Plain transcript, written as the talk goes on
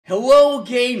Hello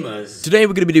gamers! Today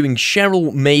we're going to be doing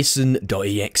CHERYL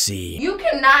Mason.EXE. You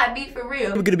cannot be for real.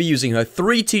 We're going to be using her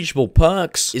 3 teachable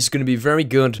perks. It's going to be very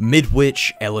good.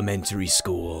 Midwich Elementary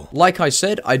School. Like I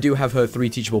said, I do have her 3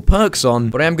 teachable perks on,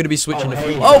 but I am going to be switching a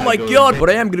few. Oh my god! But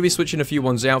I am going to be switching a few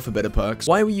ones out for better perks.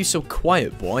 Why were you so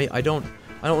quiet, boy? I don't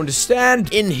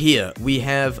understand. In here, we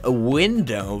have a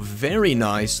window. Very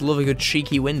nice. Love a good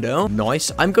cheeky window.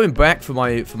 Nice. I'm going back for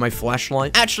my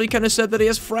flashlight. Actually, kind of said that he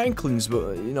has Franklin's,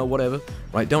 but, you know, whatever.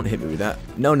 Right, don't hit me with that.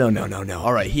 No.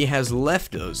 All right, he has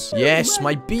left us. Yes,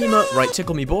 my beamer. Right,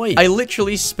 tickle me, boy. I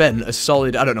literally spent a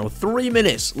solid, I don't know, 3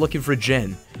 minutes looking for a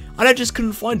gen, and I just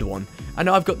couldn't find one. And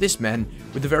now I've got this man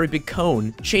with a very big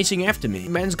cone chasing after me.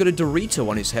 Man's got a Dorito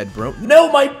on his head, bro.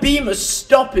 No, my beamer,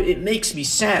 stop it. It makes me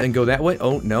sad. And go that way.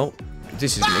 Oh, no.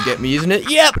 This is gonna get me, isn't it?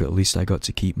 Yep. But at least I got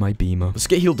to keep my beamer. Let's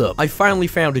get healed up. I finally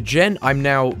found a gen. I'm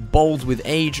now bald with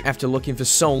age after looking for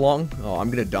so long. Oh, I'm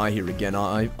gonna die here again,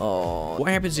 aren't I? Oh. What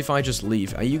happens if I just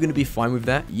leave? Are you gonna be fine with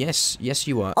that? Yes. Yes,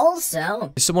 you are.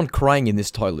 Also, There's someone crying in this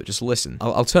toilet. Just listen.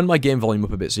 I'll turn my game volume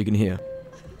up a bit so you can hear.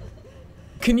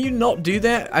 Can you not do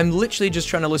that? I'm literally just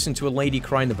trying to listen to a lady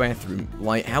cry in the bathroom.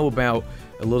 Like, how about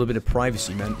a little bit of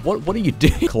privacy, man? What are you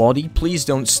doing? Claudie, please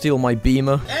don't steal my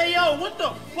beamer. Hey, yo, what the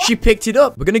fuck? She picked it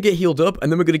up. We're gonna get healed up,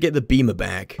 and then we're gonna get the beamer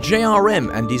back.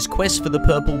 JRM and his quest for the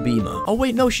purple beamer. Oh,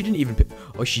 wait, no, she didn't even pick...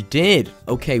 Oh, she did.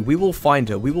 Okay, we will find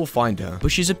her. We will find her.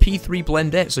 But she's a P3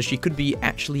 blendette, so she could be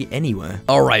actually anywhere.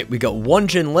 All right, we got 1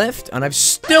 gen left, and I've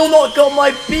still not got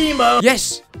my beamer.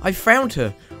 Yes, I found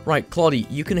her. Right, Claudie,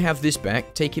 you can have this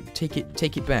back. Take it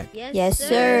back. yes,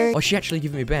 sir. Oh, she actually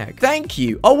gave me back. Thank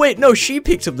you. Oh, wait, no, she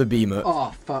picked up the beamer.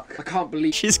 Oh, fuck. I can't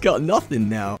believe... She's got nothing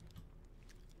now.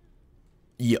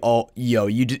 Yo,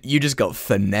 you just got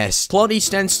finessed. Claudie,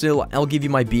 stand still. I'll give you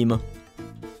my beamer.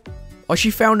 Oh, she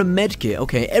found a medkit.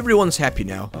 Okay, everyone's happy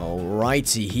now.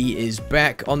 Alrighty, he is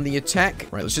back on the attack.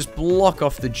 Right, let's just block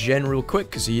off the gen real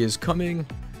quick, because he is coming.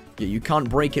 Yeah, you can't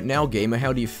break it now, gamer.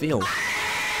 How do you feel?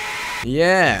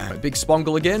 Yeah. Right, big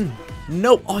Spongle again.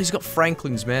 Nope. Oh, he's got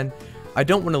Franklin's, man. I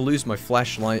don't want to lose my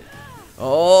flashlight.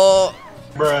 Oh...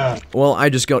 Bruh. Well, I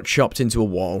just got chopped into a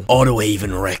wall.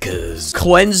 Auto-haven wreckers.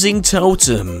 Cleansing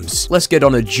totems. Let's get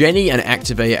on a Jenny and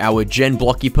activate our Gen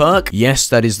Blocky perk. Yes,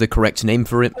 that is the correct name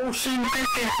for it.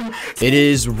 It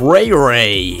is Ray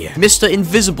Ray. Mr.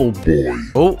 Invisible Boy.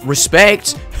 Oh,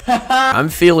 respect. I'm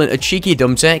feeling a cheeky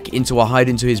dumb tech into a hide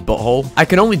into his butthole. I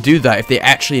can only do that if they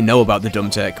actually know about the dumb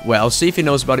tech. Well, I'll see if he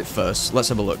knows about it first. Let's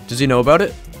have a look. Does he know about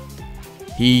it?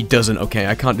 He doesn't. Okay,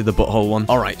 I can't do the butthole one.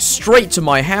 All right, straight to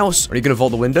my house. Are you going to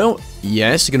vault the window?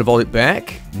 Yes. You're going to vault it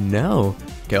back? No.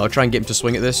 Okay, I'll try and get him to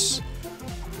swing at this.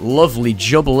 Lovely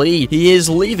jubilee. He is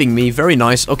leaving me. Very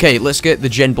nice. Okay, let's get the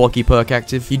Gen Blocky perk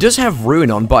active. He does have Ruin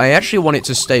on, but I actually want it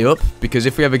to stay up, because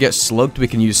if we ever get slugged, we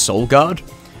can use Soul Guard,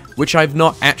 which I've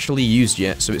not actually used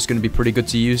yet, so it's going to be pretty good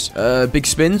to use. Big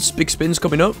spins. Big spins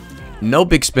coming up. No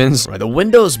big spins. Right, the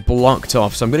window's blocked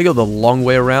off, so I'm gonna go the long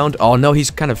way around. Oh, no,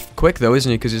 he's kind of quick, though, isn't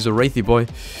he? Because he's a wraithy boy.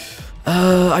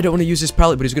 I don't want to use this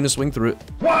pallet, but he's gonna swing through it.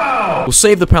 Wow! We'll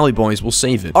save the pallet, boys. We'll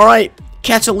save it. All right,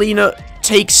 Catalina,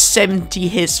 take 70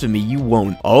 hits for me. You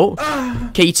won't. Oh?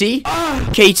 Katie?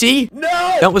 Katie?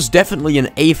 No! That was definitely an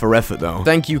A for effort, though.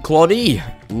 Thank you, Claudie.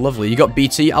 Lovely. You got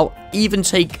BT. I'll even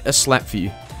take a slap for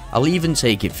you. I'll even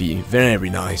take it for you. Very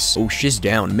nice. Oh, she's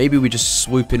down. Maybe we just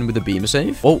swoop in with a beamer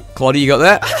save. Oh, Claudie, you got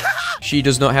that? She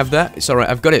does not have that. It's alright,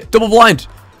 I've got it. Double blind.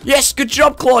 Yes, good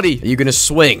job, Claudie. Are you gonna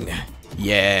swing?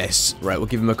 Yes. Right, we'll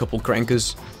give him a couple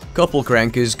crankers. Couple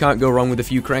crankers. Can't go wrong with a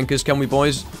few crankers, can we,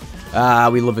 boys? Ah,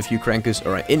 we love a few crankers.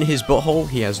 Alright, in his butthole,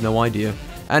 he has no idea.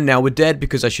 And now we're dead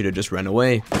because I should have just ran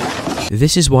away.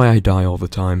 This is why I die all the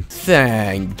time.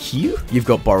 Thank you. You've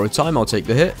got borrowed time. I'll take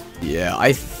the hit. Yeah,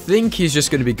 I think he's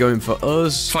just going to be going for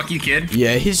us. Fuck you, kid.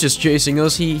 Yeah, he's just chasing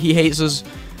us. He hates us.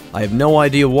 I have no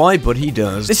idea why, but he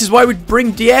does. This is why we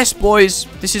bring DS, boys.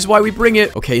 This is why we bring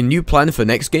it. Okay, new plan for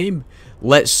next game.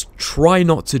 Let's try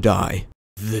not to die.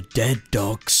 The Dead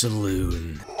Dog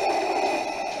Saloon.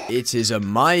 It is a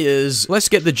Myers. Let's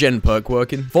get the gen perk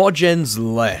working. 4 gens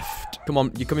left. Come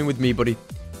on, you're coming with me, buddy.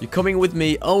 You're coming with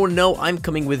me. Oh, no, I'm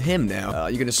coming with him now.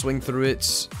 You're going to swing through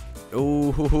it.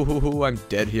 Oh, I'm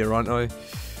dead here, aren't I?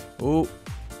 Oh.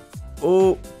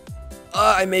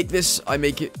 I make this. I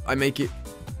make it.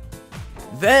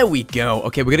 There we go.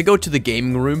 Okay, we're going to go to the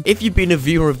gaming room. If you've been a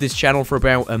viewer of this channel for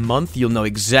about a month, you'll know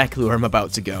exactly where I'm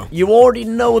about to go. You already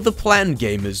know the plan,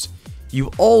 gamers. You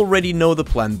already know the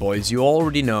plan, boys. You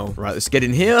already know. Right, let's get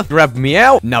in here. Grab me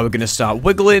out. Now we're gonna start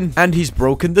wiggling. And he's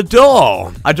broken the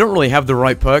door. I don't really have the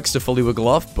right perks to fully wiggle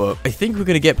off, but I think we're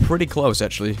gonna get pretty close,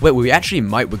 actually. Wait, we actually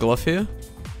might wiggle off here.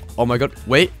 Oh my god.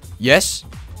 Wait. Yes.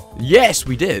 Yes,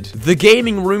 we did. The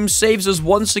gaming room saves us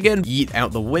once again. Yeet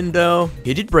out the window.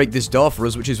 He did break this door for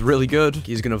us, which is really good.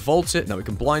 He's gonna vault it. Now we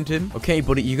can blind him. Okay,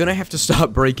 buddy, you're gonna have to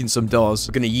start breaking some doors.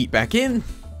 We're gonna yeet back in.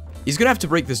 He's gonna have to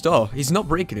break this door. He's not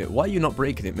breaking it. Why are you not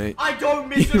breaking it, mate? I don't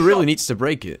miss He really needs to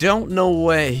break it. Don't know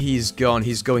where he's gone.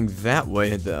 He's going that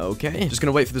way, though, okay? Just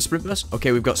gonna wait for the sprint bus.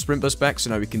 Okay, we've got sprint bus back, so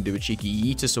now we can do a cheeky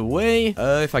yeet us away.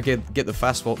 If I get the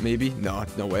fast vault, maybe. No,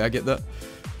 no way I get that.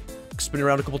 Spin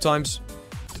around a couple times.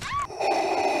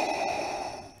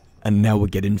 And now we're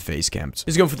getting face camped.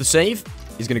 He's going for the save.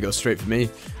 He's gonna go straight for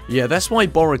me. Yeah, that's why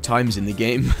borrowed time's in the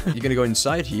game. You're gonna go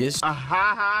inside? He is.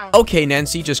 Okay,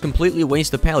 Nancy, just completely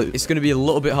waste the pallet. It's gonna be a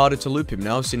little bit harder to loop him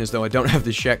now, seeing as though I don't have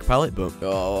the shack pallet, but...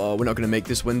 Oh, we're not gonna make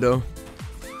this window.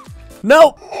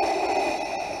 No!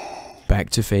 Back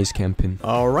to face camping.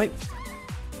 Alright.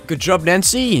 Good job,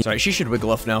 Nancy. Sorry, she should wiggle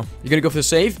off now. You're gonna go for the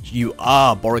save? You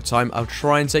are. Borrowed time. I'll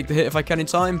try and take the hit if I can in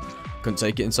time. Couldn't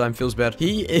take it in time, feels bad.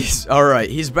 He is...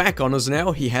 Alright, he's back on us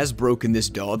now. He has broken this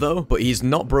door, though. But he's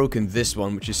not broken this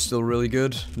one, which is still really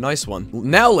good. Nice one.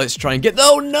 Now let's try and get...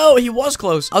 Oh, no! He was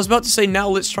close! I was about to say, now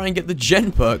let's try and get the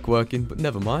gen perk working, but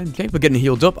never mind. Okay, we're getting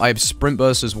healed up. I have sprint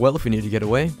burst as well if we need to get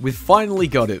away. We've finally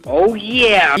got it. Oh,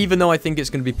 yeah! Even though I think it's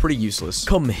going to be pretty useless.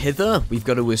 Come hither. We've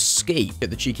got to escape.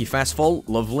 Get the cheeky fast vault.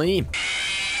 Lovely.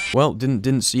 Well,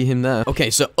 didn't see him there.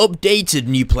 Okay, so updated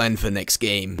new plan for next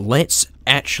game. Let's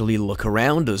actually look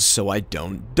around us so I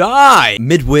don't die.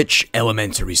 Midwich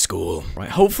Elementary School. Right,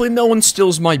 hopefully no one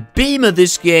steals my beamer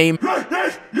this game.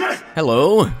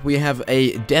 Hello, we have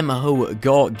a demo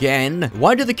go again.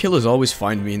 Why do the killers always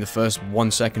find me in the first 1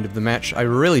 second of the match? I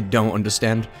really don't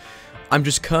understand. I'm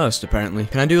just cursed, apparently.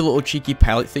 Can I do a little cheeky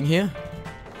pallet thing here?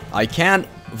 I can.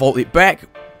 Vault it back.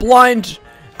 Blind.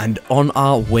 And on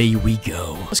our way we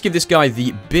go. Let's give this guy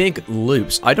the big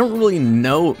loops. I don't really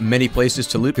know many places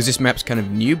to loop because this map's kind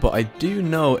of new, but I do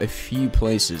know a few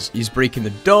places. He's breaking the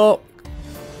door.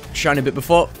 Shine a bit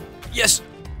before. Yes!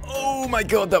 Oh my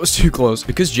god, that was too close.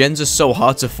 Because gens are so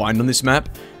hard to find on this map,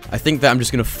 I think that I'm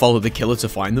just going to follow the killer to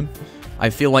find them. I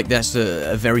feel like that's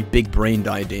a very big-brained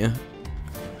idea.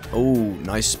 Oh,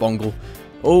 nice spongle.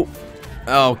 Oh,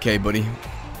 okay, buddy.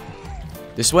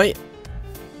 This way.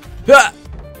 Ah!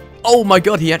 Oh my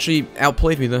god, he actually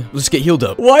outplayed me there. Let's get healed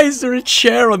up. Why is there a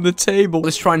chair on the table?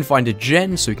 Let's try and find a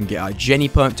gen so we can get our Jenny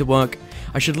perk to work.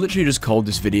 I should literally just call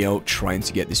this video trying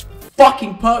to get this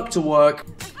fucking perk to work.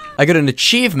 I got an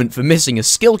achievement for missing a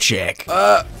skill check.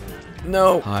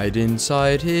 No. Hide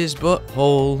inside his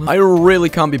butthole. I really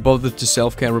can't be bothered to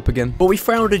self-care up again. But we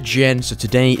found a gen, so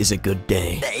today is a good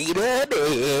day.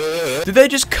 Did they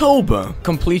just Cobra?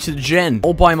 Completed a gen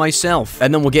all by myself.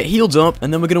 And then we'll get healed up,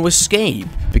 and then we're gonna escape.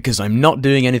 Because I'm not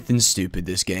doing anything stupid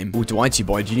this game. Oh, Dwighty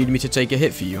boy, do you need me to take a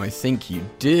hit for you? I think you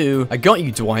do. I got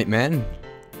you, Dwight, man.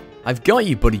 I've got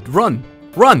you, buddy. Run.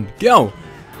 Run. Go.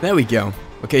 There we go.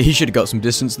 Okay, he should have got some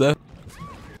distance there.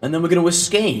 And then we're going to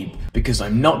escape, because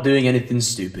I'm not doing anything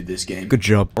stupid this game. Good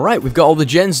job. Alright, we've got all the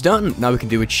gens done. Now we can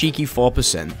do a cheeky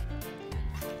 4%.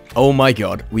 Oh my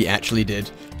god, we actually did.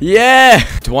 Yeah!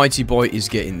 Dwighty boy is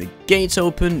getting the gates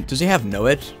open. Does he have no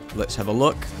head? Let's have a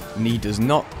look. He does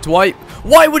not. Dwight,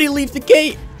 why would he leave the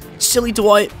gate? Silly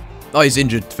Dwight. Oh, he's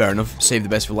injured. Fair enough. Save the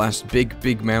best for last.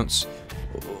 Big mounts.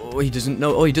 Oh, he doesn't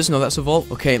know. Oh, he does know that's a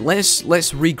vault. Okay, let's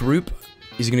regroup.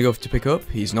 He's going to go to pick up.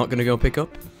 He's not going to go pick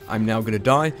up. I'm now gonna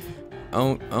die.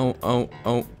 Oh.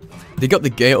 They got the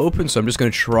gate open, so I'm just gonna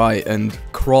try and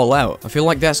crawl out. I feel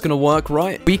like that's gonna work,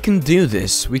 right? We can do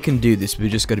this. We can do this. We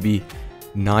just gotta be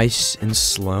nice and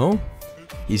slow.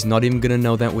 He's not even gonna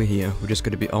know that we're here. We're just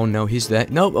gonna be... Oh, no, he's there.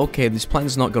 No, okay, this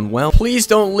plan's not gone well. Please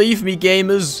don't leave me,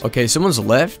 gamers. Okay, someone's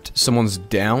left. Someone's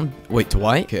down. Wait,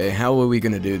 Dwight? Okay, how are we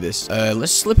gonna do this?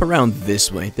 Let's slip around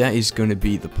this way. That is gonna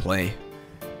be the play.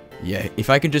 Yeah, if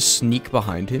I can just sneak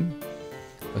behind him...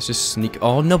 Let's just sneak...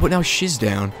 Oh, no, but now she's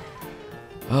down.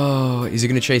 Oh, is he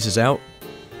going to chase us out?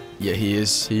 Yeah, he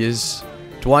is. He is.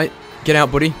 Dwight, get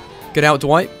out, buddy. Get out,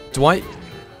 Dwight. Dwight.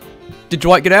 Did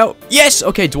Dwight get out? Yes!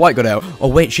 Okay, Dwight got out. Oh,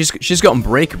 wait, she's got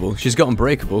unbreakable. She's got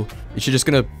unbreakable. Is she just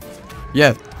going to...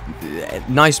 Yeah.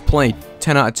 Nice play.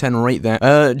 10 out of 10 right there.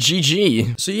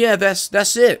 GG. So, yeah,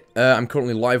 that's it. I'm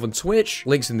currently live on Twitch.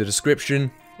 Links in the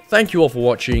description. Thank you all for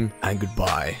watching, and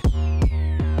goodbye.